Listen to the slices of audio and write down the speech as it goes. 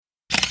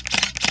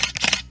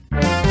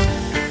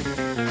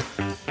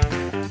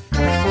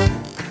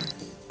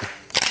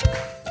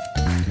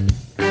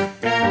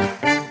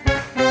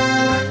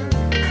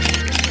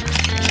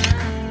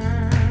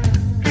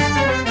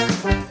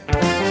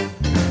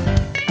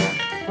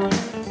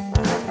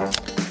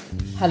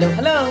Hello,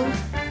 hello.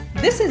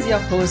 This is your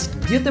host,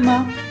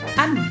 Yutama,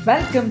 and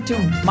welcome to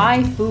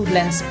My Food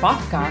Lens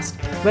podcast,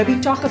 where we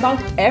talk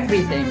about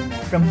everything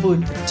from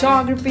food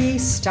photography,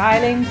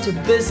 styling to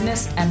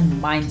business and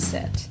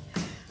mindset.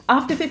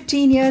 After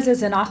 15 years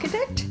as an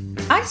architect,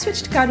 I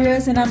switched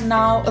careers and I'm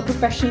now a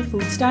professional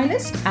food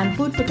stylist and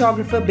food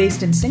photographer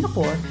based in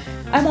Singapore.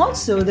 I'm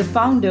also the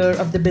founder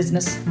of the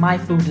business My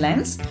Food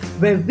Lens,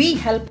 where we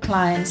help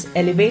clients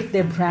elevate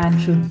their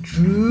brand through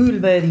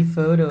drool-worthy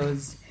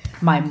photos.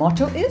 My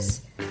motto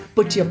is,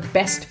 put your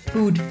best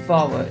food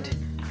forward.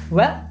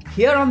 Well,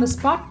 here on this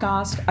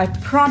podcast, I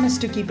promise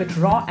to keep it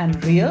raw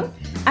and real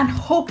and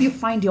hope you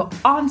find your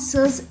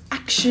answers,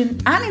 action,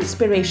 and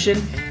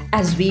inspiration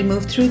as we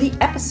move through the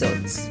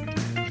episodes.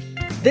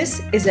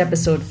 This is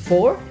episode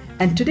 4,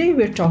 and today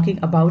we're talking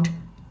about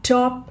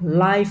top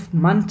life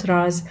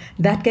mantras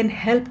that can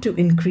help to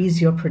increase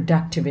your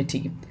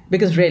productivity.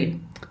 Because really,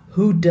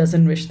 who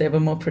doesn't wish they were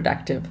more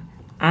productive?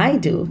 I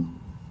do.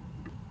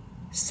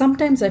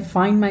 Sometimes I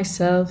find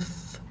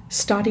myself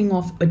starting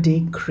off a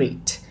day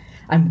great.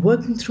 I'm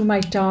working through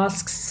my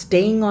tasks,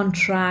 staying on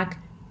track,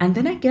 and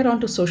then I get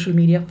onto social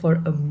media for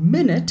a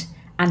minute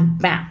and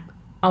bam,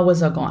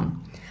 hours are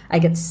gone. I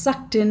get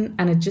sucked in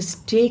and it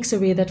just takes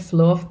away that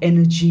flow of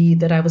energy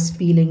that I was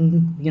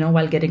feeling,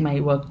 while getting my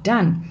work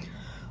done.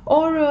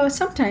 Or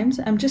sometimes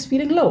I'm just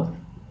feeling low.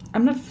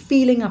 I'm not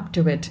feeling up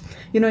to it.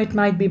 It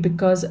might be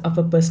because of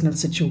a personal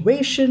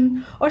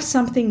situation or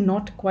something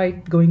not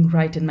quite going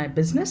right in my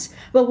business.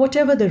 Well,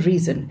 whatever the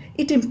reason,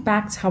 it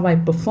impacts how I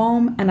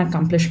perform and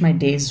accomplish my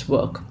day's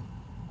work.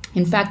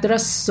 In fact, there are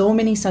so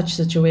many such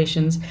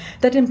situations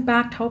that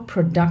impact how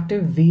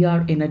productive we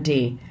are in a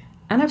day.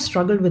 And I've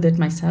struggled with it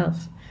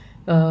myself.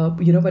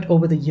 But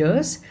over the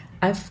years,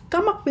 I've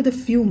come up with a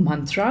few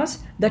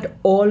mantras that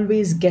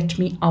always get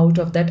me out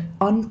of that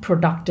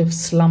unproductive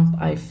slump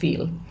I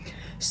feel.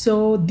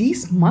 So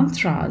these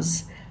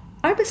mantras,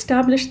 I've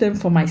established them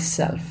for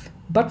myself,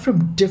 but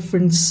from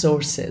different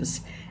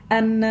sources.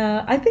 And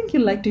I think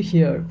you'll like to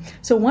hear.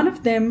 So one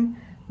of them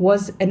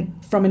was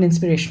from an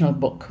inspirational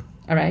book,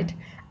 all right?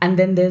 And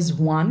then there's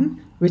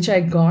one which I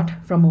got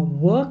from a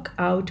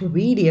workout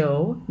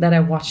video that I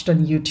watched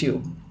on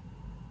YouTube.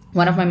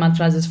 One of my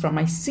mantras is from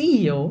my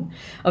CEO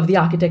of the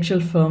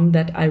architectural firm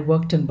that I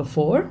worked in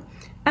before.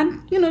 And,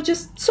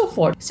 just so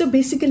forth. So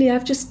basically,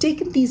 I've just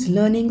taken these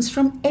learnings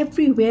from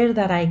everywhere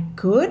that I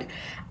could,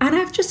 and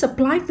I've just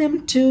applied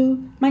them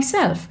to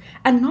myself.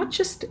 And not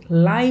just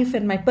life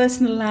and my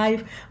personal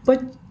life,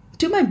 but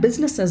to my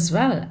business as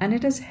well. And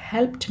it has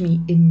helped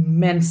me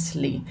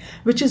immensely,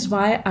 which is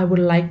why I would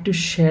like to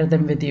share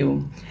them with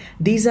you.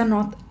 These are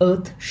not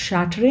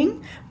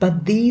earth-shattering,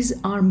 but these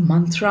are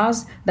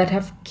mantras that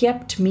have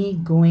kept me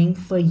going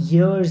for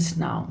years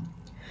now.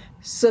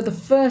 So the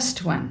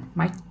first one,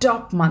 my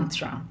top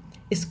mantra,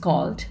 is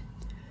called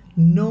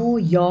Know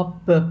Your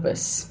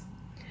Purpose.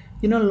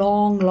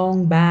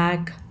 Long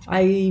back,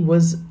 I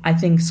was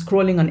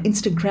scrolling on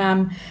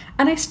Instagram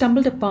and I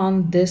stumbled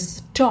upon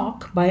this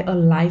talk by a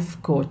life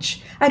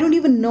coach. I don't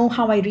even know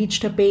how I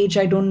reached her page.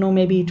 I don't know,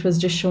 maybe it was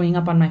just showing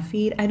up on my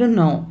feed. I don't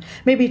know.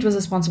 Maybe it was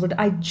a sponsor, but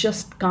I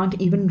just can't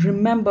even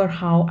remember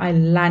how I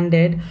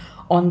landed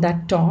on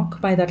that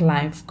talk by that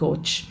life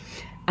coach.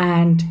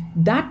 And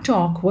that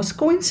talk was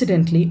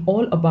coincidentally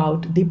all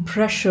about the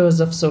pressures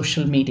of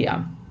social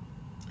media.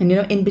 And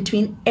in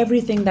between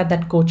everything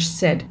that coach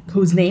said,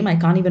 whose name I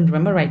can't even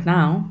remember right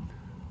now,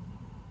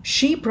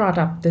 she brought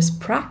up this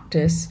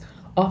practice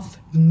of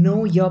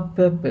know your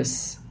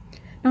purpose.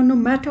 Now, no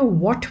matter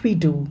what we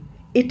do,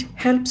 it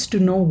helps to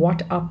know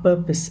what our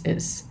purpose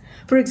is.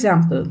 For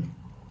example,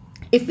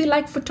 if we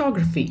like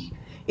photography,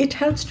 it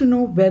helps to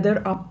know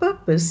whether our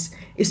purpose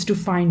is to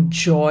find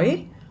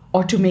joy,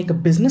 or to make a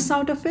business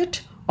out of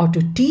it, or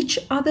to teach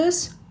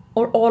others,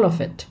 or all of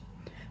it.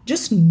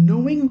 Just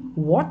knowing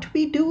what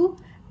we do,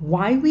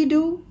 why we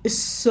do, is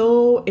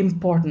so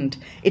important.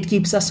 It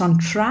keeps us on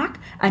track,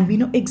 and we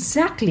know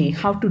exactly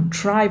how to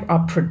drive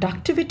our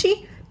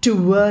productivity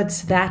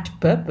towards that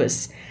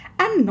purpose.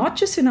 And not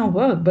just in our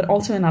work, but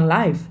also in our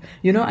life.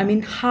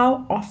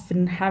 How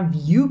often have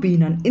you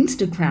been on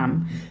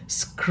Instagram,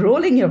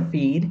 scrolling your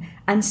feed,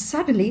 and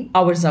suddenly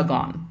hours are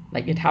gone?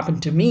 Like it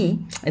happened to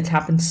me. It's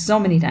happened so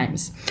many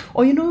times.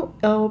 Or,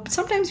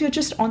 sometimes you're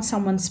just on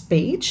someone's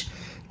page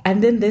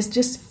and then there's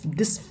just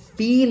this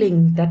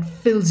feeling that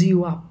fills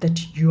you up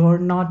that you're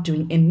not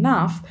doing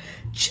enough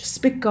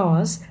just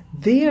because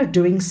they are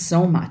doing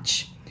so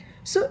much.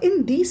 So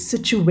in these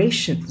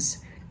situations,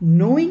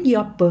 knowing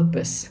your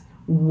purpose,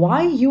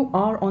 why you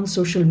are on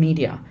social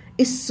media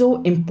is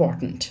so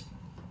important.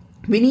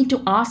 We need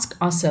to ask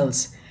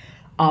ourselves,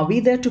 are we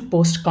there to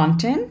post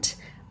content?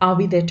 Are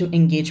we there to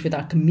engage with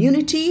our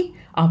community?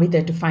 Are we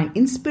there to find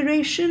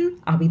inspiration?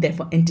 Are we there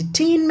for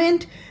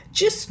entertainment?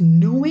 Just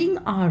knowing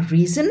our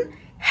reason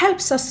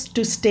helps us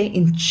to stay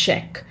in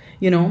check.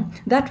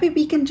 That way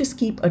we can just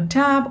keep a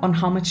tab on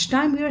how much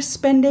time we are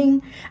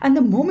spending. And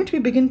the moment we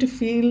begin to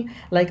feel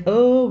like,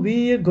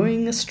 we are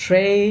going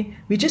astray,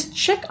 we just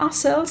check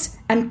ourselves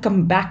and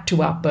come back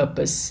to our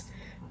purpose.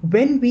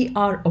 When we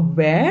are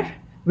aware,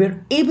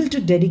 we're able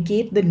to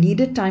dedicate the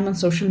needed time on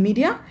social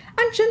media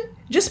and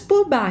just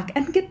pull back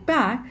and get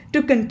back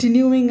to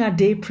continuing our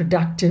day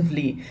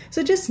productively.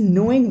 So just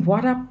knowing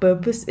what our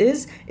purpose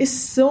is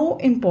so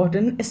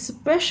important,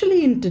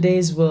 especially in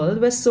today's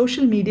world where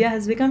social media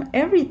has become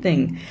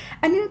everything.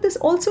 And this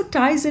also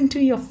ties into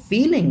your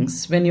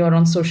feelings when you're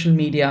on social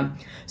media.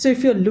 So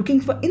if you're looking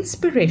for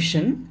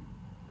inspiration,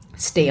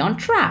 stay on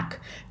track.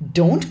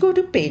 Don't go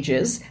to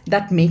pages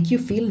that make you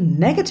feel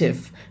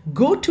negative.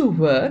 Go to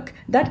work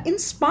that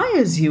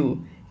inspires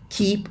you.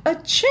 Keep a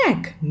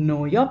check.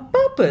 Know your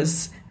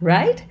purpose,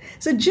 right?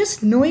 So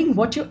just knowing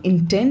what your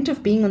intent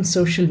of being on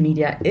social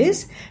media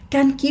is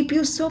can keep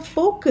you so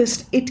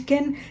focused. It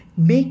can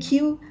make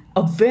you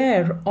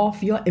aware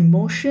of your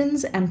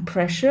emotions and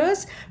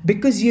pressures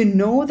because you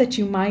know that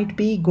you might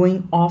be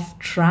going off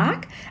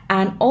track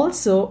and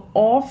also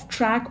off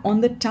track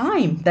on the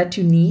time that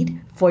you need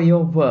for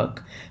your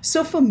work.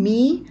 So for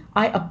me,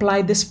 I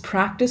apply this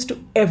practice to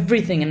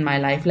everything in my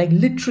life, like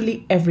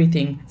literally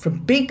everything from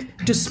big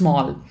to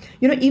small,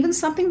 even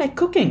something like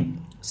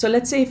cooking. So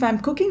let's say if I'm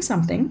cooking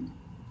something,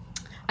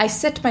 I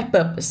set my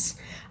purpose.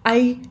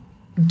 I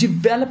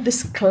develop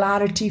this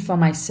clarity for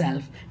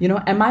myself.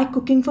 Am I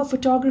cooking for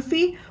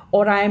photography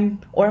or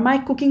am I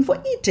cooking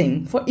for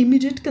eating, for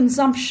immediate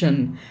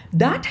consumption?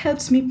 That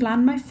helps me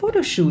plan my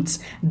photo shoots.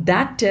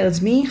 That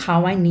tells me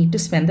how I need to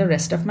spend the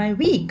rest of my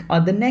week or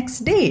the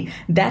next day.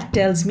 That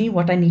tells me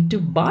what I need to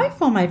buy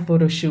for my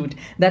photo shoot.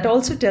 That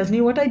also tells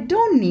me what I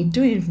don't need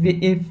to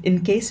if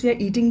in case we are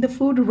eating the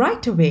food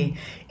right away.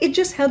 It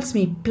just helps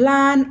me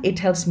plan. It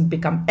helps me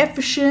become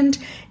efficient.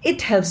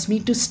 It helps me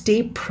to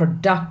stay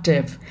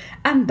productive.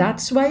 And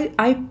that's why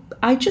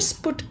I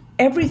just put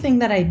everything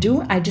that I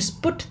do, I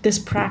just put this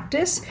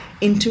practice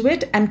into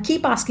it and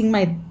keep asking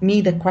me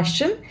the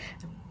question,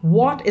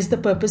 what is the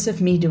purpose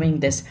of me doing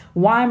this?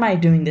 Why am I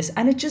doing this?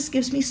 And it just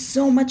gives me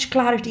so much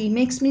clarity,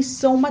 makes me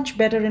so much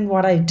better in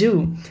what I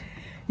do.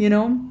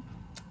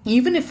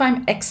 Even if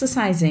I'm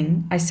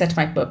exercising, I set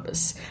my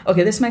purpose.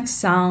 Okay, this might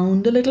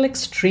sound a little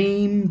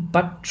extreme,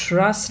 but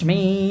trust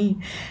me,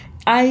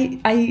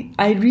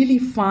 I really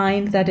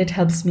find that it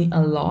helps me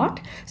a lot.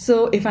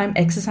 So if I'm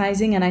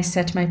exercising and I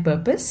set my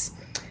purpose,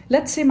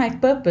 let's say my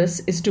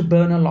purpose is to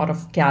burn a lot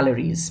of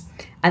calories.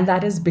 And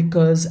that is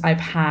because I've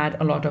had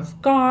a lot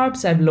of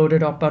carbs, I've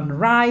loaded up on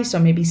rice or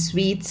maybe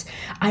sweets.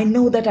 I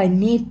know that I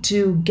need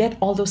to get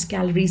all those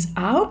calories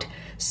out.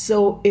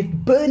 So if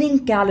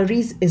burning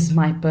calories is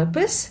my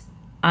purpose,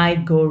 I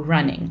go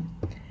running,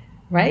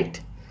 right?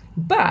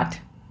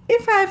 But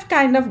if I've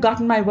kind of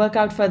gotten my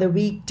workout for the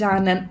week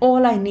done and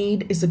all I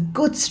need is a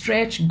good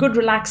stretch, good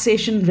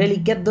relaxation, really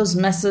get those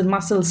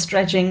muscles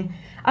stretching,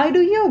 I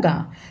do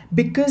yoga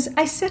because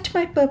I set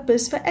my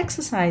purpose for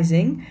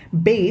exercising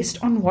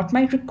based on what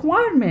my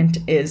requirement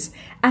is.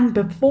 And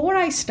before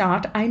I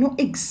start, I know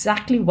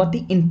exactly what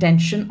the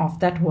intention of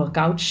that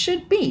workout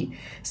should be.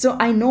 So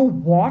I know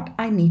what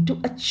I need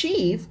to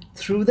achieve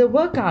through the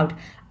workout.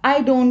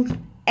 I don't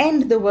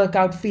end the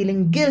workout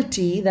feeling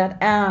guilty that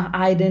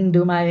I didn't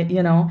do my,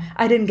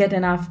 I didn't get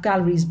enough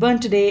calories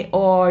burned today,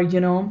 or,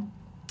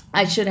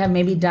 I should have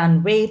maybe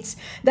done weights.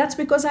 That's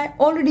because I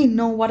already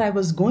know what I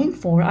was going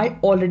for. I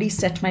already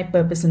set my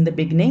purpose in the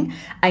beginning.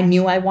 I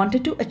knew I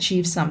wanted to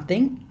achieve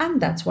something,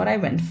 and that's what I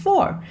went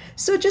for.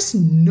 So just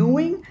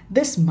knowing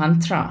this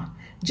mantra,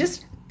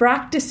 just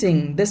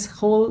practicing this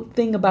whole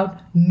thing about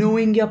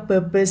knowing your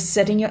purpose,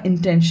 setting your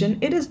intention,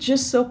 it is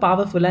just so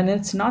powerful. And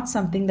it's not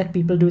something that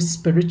people do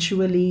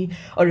spiritually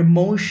or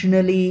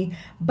emotionally,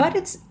 but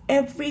it's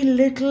every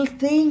little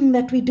thing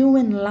that we do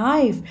in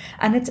life,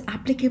 and it's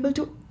applicable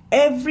to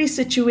every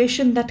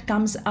situation that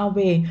comes our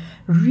way.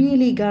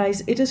 Really,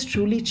 guys, it has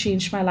truly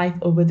changed my life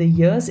over the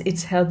years.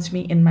 It's helped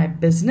me in my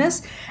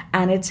business,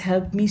 and it's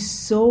helped me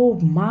so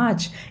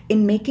much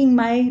in making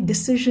my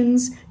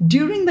decisions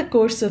during the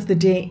course of the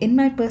day in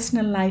my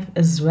personal life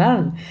as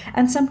well.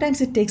 And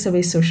sometimes it takes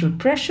away social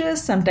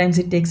pressures, sometimes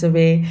it takes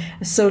away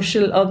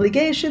social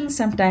obligations,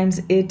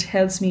 sometimes it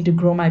helps me to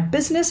grow my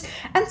business,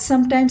 and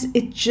sometimes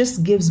it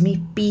just gives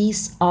me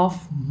peace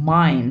of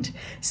mind.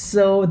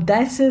 So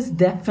this is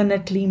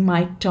definitely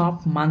my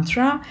top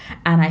mantra,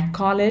 and I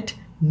call it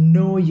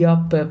Know Your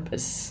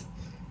Purpose.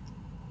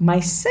 My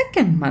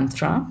second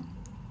mantra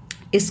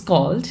is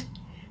called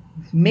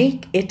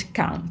Make It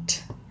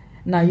Count.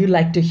 Now you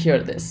like to hear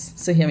this,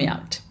 so hear me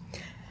out.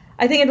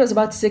 I think it was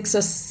about 6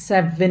 or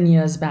 7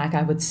 years back,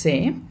 I would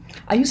say.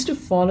 I used to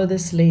follow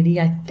this lady.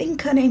 I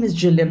think her name is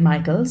Jillian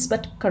Michaels,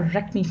 but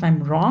correct me if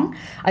I'm wrong.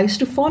 I used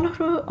to follow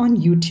her on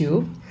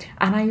YouTube,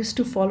 and I used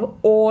to follow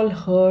all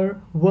her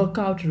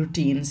workout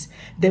routines.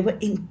 They were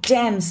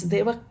intense,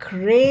 they were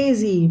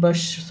crazy, but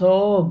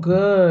so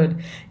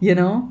good,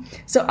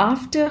 So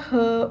after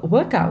her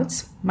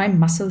workouts, my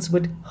muscles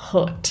would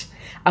hurt.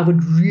 I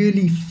would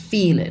really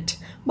feel it.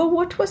 But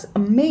what was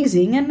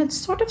amazing, and it's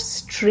sort of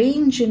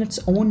strange in its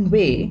own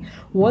way,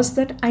 was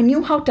that I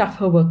knew how tough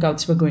her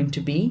workouts were going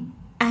to be,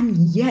 and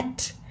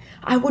yet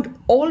I would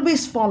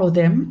always follow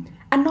them.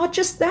 And not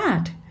just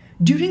that,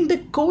 during the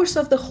course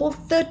of the whole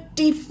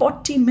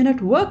 30-40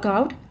 minute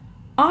workout,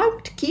 I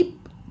would keep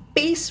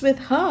pace with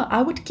her.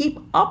 I would keep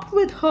up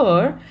with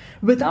her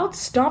without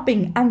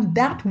stopping. And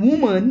that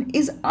woman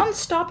is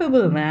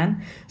unstoppable,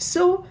 man.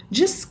 So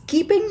just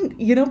keeping,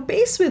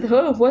 pace with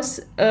her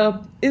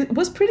it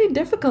was pretty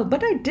difficult,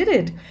 but I did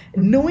it,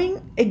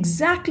 knowing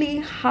exactly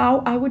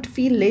how I would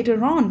feel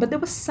later on. But there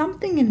was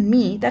something in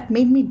me that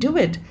made me do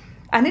it.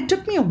 And it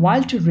took me a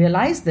while to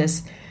realize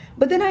this,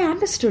 but then I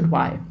understood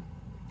why.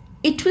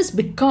 It was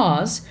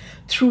because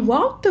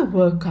throughout the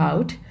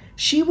workout,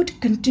 she would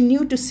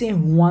continue to say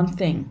one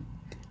thing.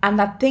 And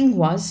that thing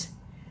was,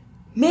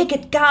 make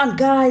it count,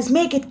 guys,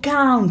 make it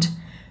count.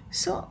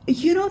 So,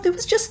 there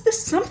was just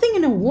this something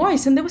in her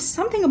voice, and there was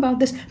something about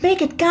this,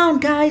 make it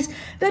count, guys,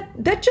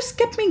 that just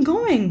kept me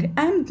going.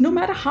 And no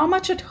matter how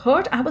much it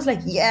hurt, I was like,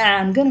 yeah,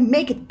 I'm going to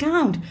make it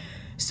count.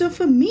 So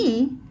for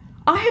me,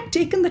 I had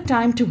taken the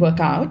time to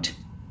work out.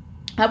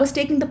 I was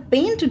taking the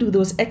pain to do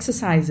those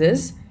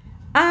exercises.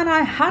 And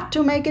I had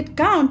to make it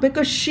count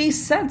because she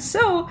said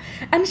so.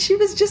 And she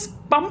was just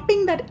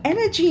pumping that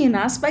energy in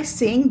us by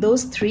saying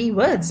those 3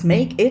 words,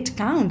 make it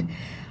count.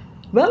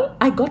 Well,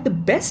 I got the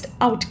best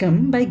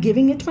outcome by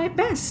giving it my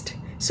best.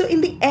 So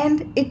in the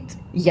end,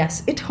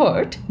 it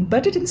hurt,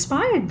 but it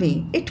inspired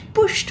me. It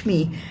pushed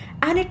me.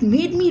 And it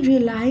made me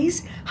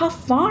realize how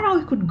far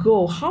I could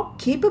go, how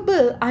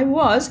capable I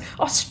was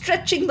of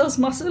stretching those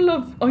muscles,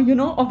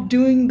 of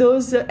doing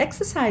those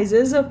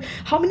exercises, of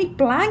how many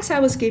planks I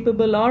was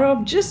capable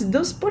of just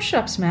those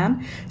push-ups,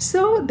 man.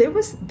 So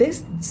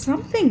there's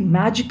something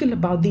magical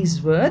about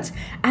these words.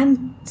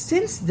 And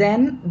since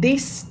then,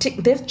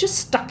 they've just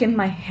stuck in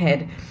my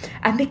head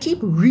and they keep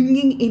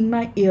ringing in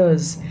my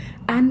ears.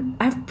 And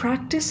I've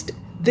practiced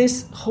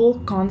this whole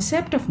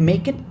concept of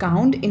make it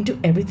count into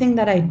everything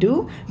that I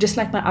do, just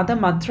like my other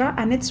mantra,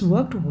 and it's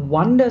worked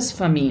wonders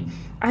for me.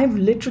 I've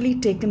literally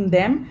taken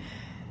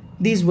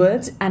these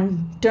words,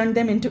 and turned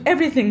them into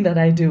everything that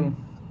I do.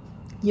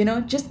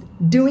 Just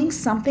doing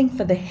something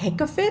for the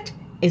heck of it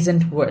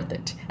isn't worth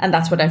it. And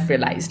that's what I've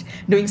realized.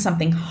 Doing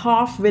something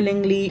half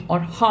willingly or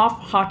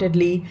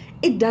half-heartedly,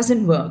 it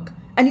doesn't work.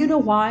 And you know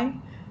why?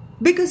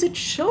 Because it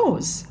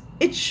shows.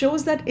 It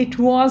shows that it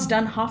was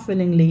done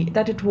half-willingly,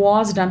 that it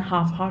was done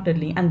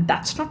half-heartedly, and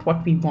that's not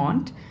what we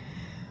want.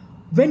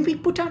 When we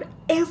put our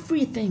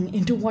everything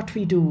into what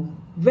we do,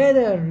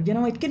 whether,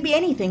 it can be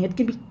anything, it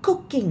can be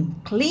cooking,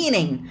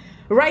 cleaning,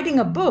 writing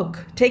a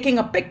book, taking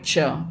a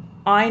picture,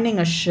 ironing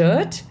a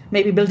shirt,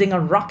 maybe building a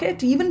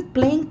rocket, even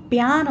playing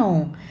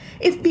piano.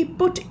 If we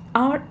put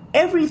our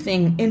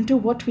everything into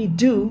what we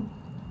do,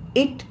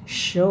 it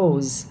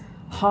shows.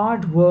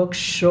 Hard work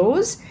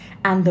shows,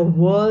 and the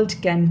world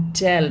can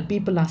tell.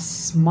 People are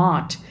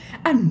smart.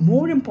 And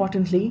more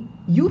importantly,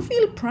 you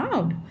feel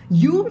proud.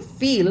 You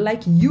feel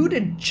like you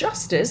did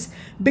justice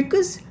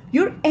because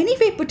you're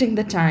anyway putting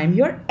the time,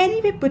 you're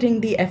anyway putting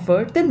the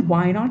effort, then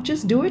why not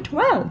just do it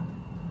well?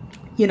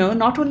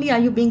 Not only are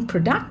you being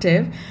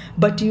productive,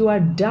 but you are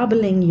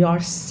doubling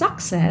your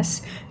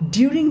success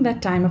during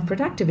that time of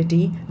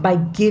productivity by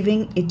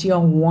giving it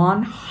your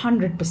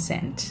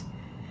 100%.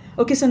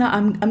 Okay, so now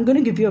I'm going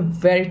to give you a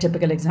very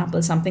typical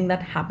example, something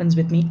that happens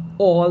with me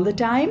all the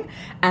time,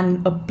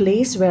 and a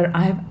place where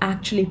I've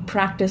actually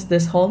practiced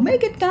this whole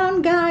make it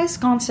count, guys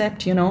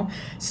concept,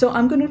 So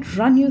I'm going to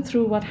run you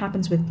through what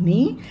happens with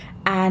me,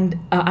 and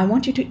I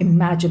want you to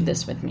imagine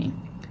this with me.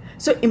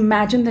 So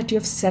imagine that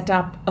you've set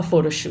up a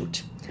photo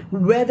shoot.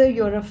 Whether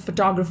you're a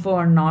photographer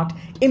or not,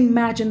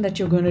 imagine that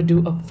you're going to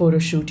do a photo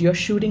shoot. You're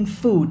shooting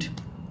food.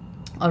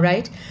 All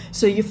right.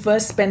 So you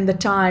first spend the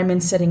time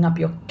in setting up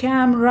your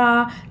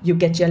camera, you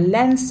get your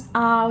lens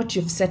out,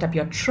 you've set up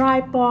your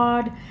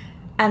tripod,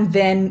 and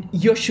then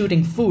you're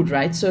shooting food,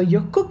 right? So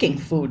you're cooking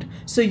food.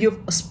 So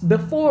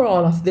before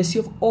all of this,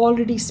 you've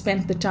already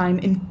spent the time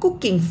in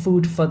cooking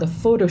food for the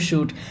photo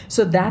shoot.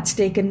 So that's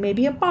taken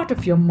maybe a part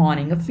of your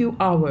morning, a few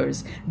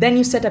hours. Then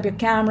you set up your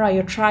camera,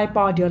 your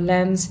tripod, your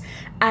lens,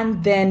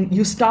 and then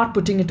you start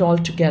putting it all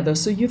together.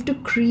 So you have to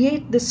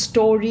create this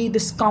story,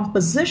 this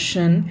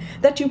composition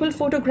that you will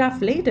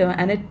photograph later.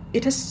 And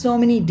it has so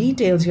many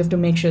details. You have to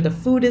make sure the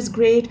food is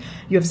great.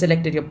 You have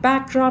selected your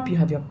backdrop. You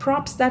have your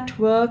props that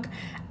work.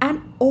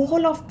 And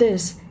all of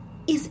this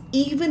is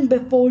even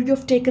before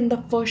you've taken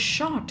the first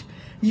shot.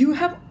 You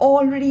have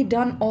already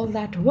done all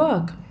that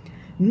work.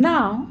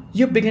 Now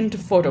you begin to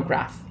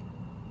photograph.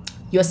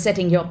 You're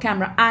setting your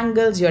camera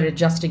angles, you're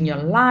adjusting your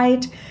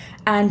light,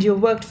 and you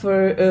worked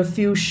for a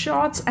few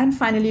shots, and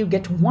finally you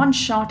get one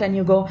shot and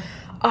you go,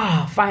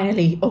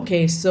 finally,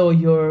 okay, so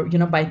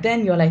by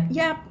then you're like,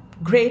 yeah,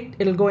 great,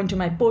 it'll go into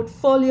my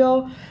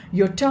portfolio.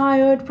 You're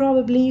tired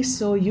probably,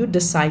 so you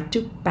decide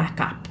to pack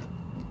up.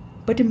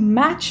 But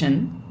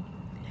imagine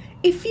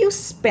if you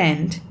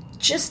spend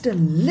just a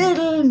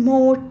little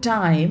more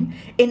time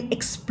in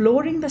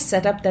exploring the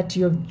setup that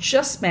you've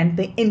just spent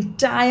the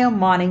entire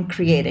morning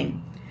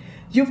creating.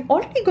 You've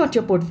already got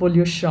your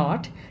portfolio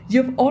shot,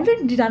 you've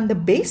already done the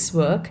base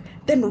work,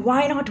 then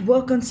why not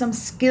work on some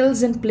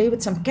skills and play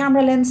with some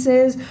camera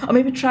lenses, or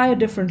maybe try a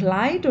different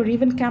light or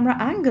even camera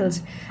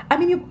angles? I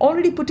mean, you've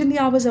already put in the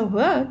hours of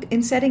work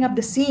in setting up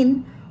the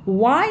scene.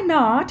 Why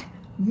not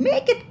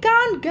make it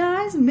count,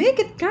 guys, make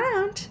it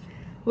count.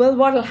 Well,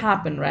 what will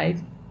happen, right?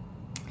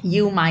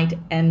 You might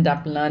end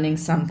up learning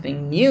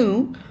something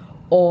new,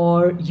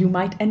 or you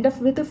might end up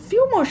with a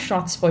few more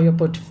shots for your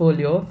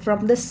portfolio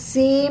from the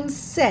same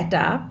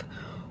setup,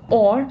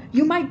 or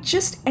you might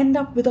just end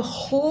up with a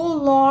whole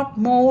lot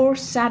more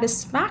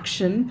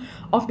satisfaction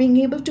of being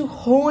able to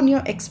hone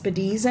your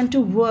expertise and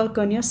to work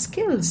on your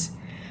skills.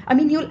 I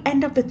mean, you'll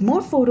end up with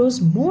more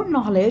photos, more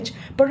knowledge,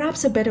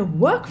 perhaps a better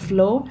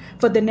workflow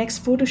for the next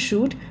photo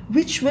shoot,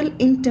 which will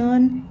in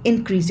turn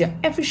increase your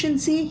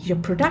efficiency, your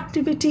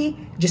productivity,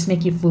 just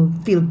make you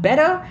feel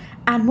better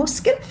and more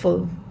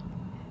skillful.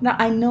 Now,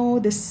 I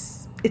know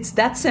it's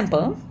that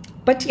simple,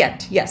 but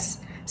yet, yes,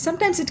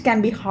 sometimes it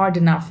can be hard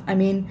enough. I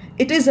mean,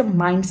 it is a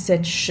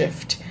mindset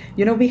shift.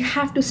 We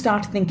have to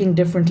start thinking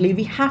differently.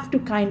 We have to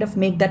kind of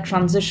make that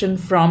transition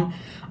from,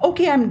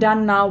 okay, I'm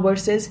done now,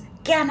 versus,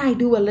 can I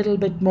do a little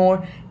bit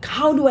more?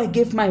 How do I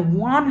give my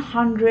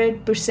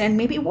 100%,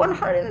 maybe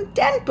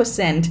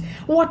 110%?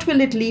 What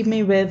will it leave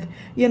me with?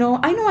 I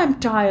know I'm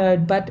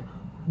tired, but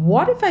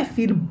what if I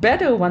feel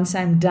better once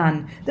I'm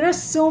done? There are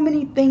so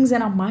many things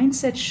in our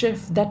mindset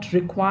shift that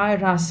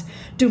require us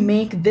to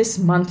make this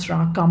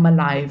mantra come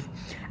alive.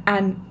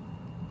 And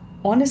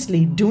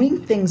honestly,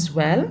 doing things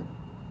well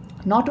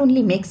not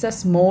only makes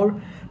us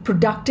more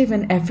productive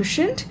and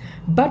efficient,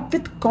 but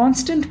with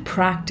constant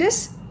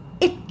practice,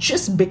 it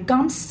just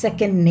becomes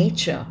second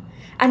nature.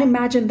 And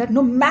imagine that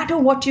no matter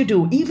what you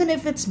do, even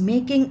if it's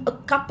making a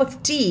cup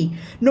of tea,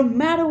 no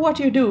matter what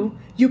you do,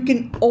 you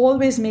can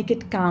always make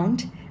it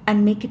count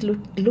and make it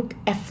look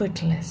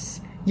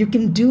effortless. You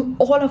can do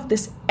all of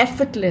this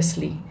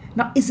effortlessly.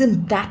 Now,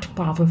 isn't that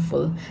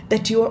powerful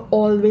that you're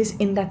always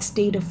in that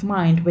state of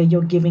mind where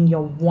you're giving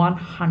your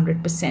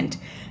 100%?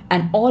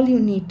 And all you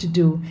need to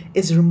do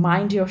is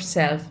remind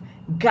yourself,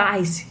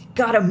 guys,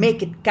 gotta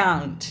make it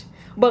count.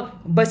 But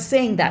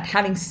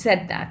having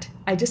said that,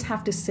 I just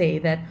have to say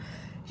that,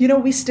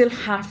 we still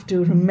have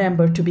to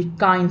remember to be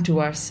kind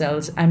to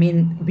ourselves. I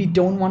mean, we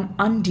don't want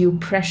undue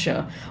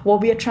pressure.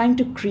 What we are trying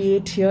to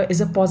create here is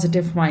a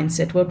positive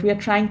mindset. What we are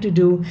trying to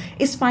do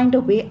is find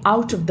a way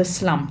out of the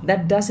slump.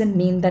 That doesn't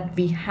mean that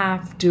we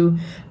have to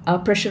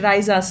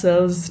pressurize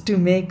ourselves to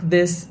make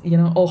this,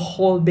 a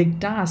whole big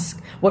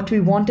task. What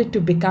we want it to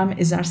become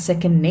is our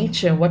second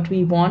nature. What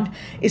we want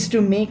is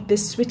to make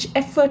this switch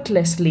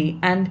effortlessly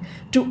and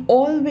to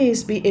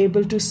always be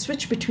able to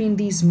switch between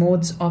these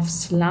modes of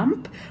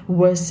slump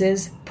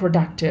versus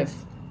productive.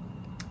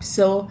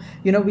 So,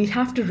 we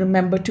have to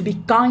remember to be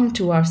kind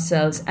to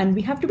ourselves, and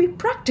we have to be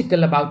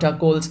practical about our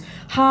goals.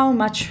 How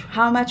much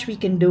we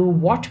can do,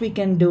 what we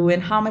can do,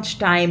 and how much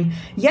time.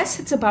 Yes,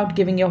 it's about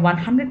giving your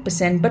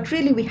 100%, but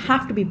really we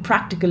have to be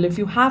practical. If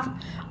you have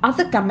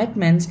other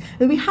commitments,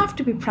 then we have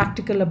to be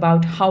practical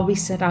about how we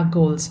set our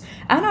goals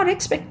and our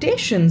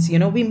expectations.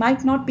 We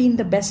might not be in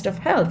the best of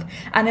health,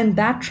 and in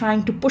that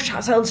trying to push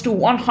ourselves to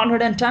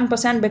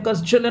 110%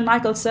 because Jill and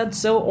Michael said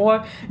so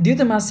or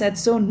Dyutima said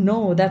so.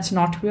 No, that's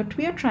not what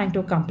we are trying to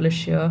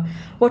accomplish here.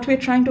 What we're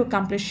trying to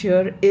accomplish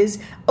here is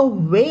a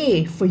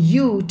way for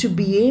you to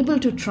be able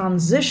to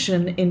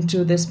transition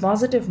into this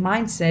positive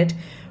mindset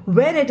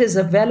when it is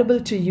available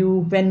to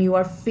you, when you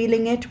are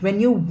feeling it,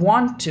 when you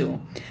want to.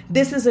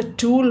 This is a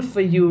tool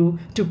for you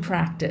to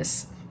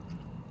practice.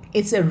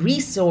 It's a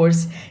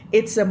resource,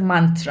 it's a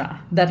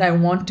mantra that I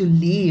want to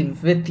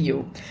leave with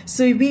you.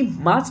 So we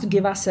must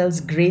give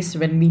ourselves grace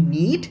when we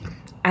need,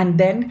 and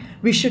then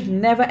we should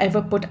never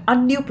ever put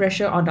undue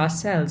pressure on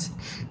ourselves.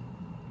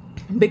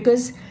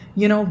 Because,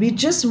 we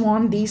just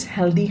want these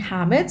healthy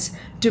habits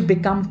to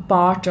become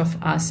part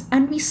of us,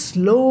 and we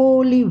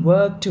slowly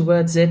work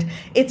towards it.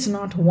 It's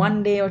not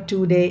 1 day or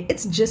 2 days.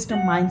 It's just a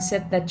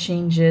mindset that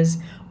changes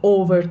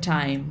over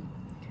time.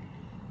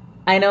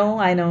 I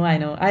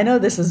know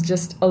this is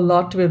just a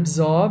lot to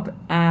absorb,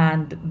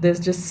 and there's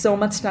just so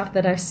much stuff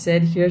that I've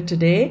said here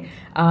today.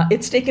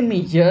 It's taken me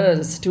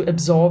years to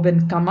absorb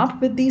and come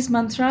up with these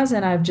mantras,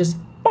 and I've just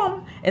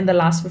in the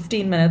last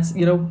 15 minutes,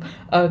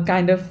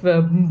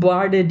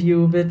 bombarded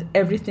you with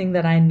everything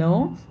that I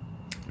know,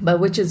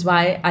 but which is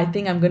why I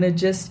think I'm going to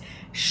just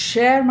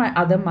share my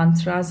other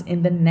mantras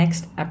in the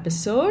next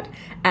episode.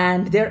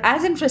 And they're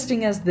as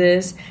interesting as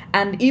this,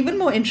 and even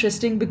more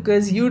interesting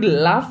because you'd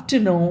love to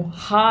know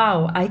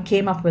how I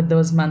came up with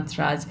those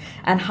mantras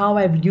and how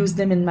I've used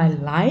them in my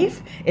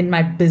life, in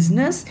my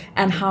business,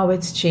 and how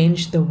it's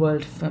changed the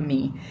world for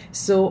me.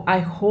 So I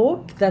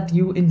hope that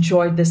you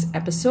enjoyed this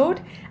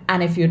episode.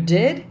 And if you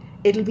did,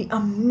 it'll be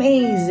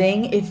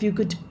amazing if you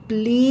could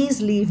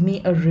please leave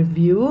me a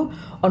review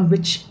on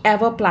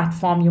whichever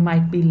platform you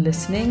might be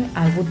listening.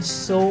 I would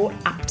so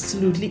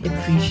absolutely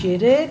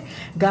appreciate it.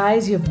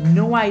 Guys, you have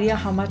no idea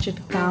how much it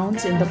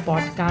counts in the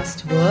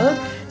podcast world.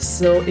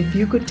 So if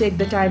you could take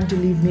the time to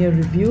leave me a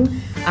review,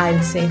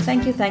 I'll say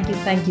thank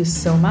you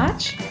so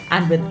much.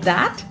 And with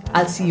that,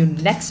 I'll see you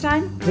next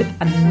time with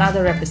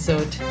another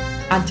episode.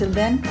 Until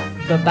then,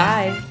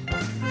 bye-bye.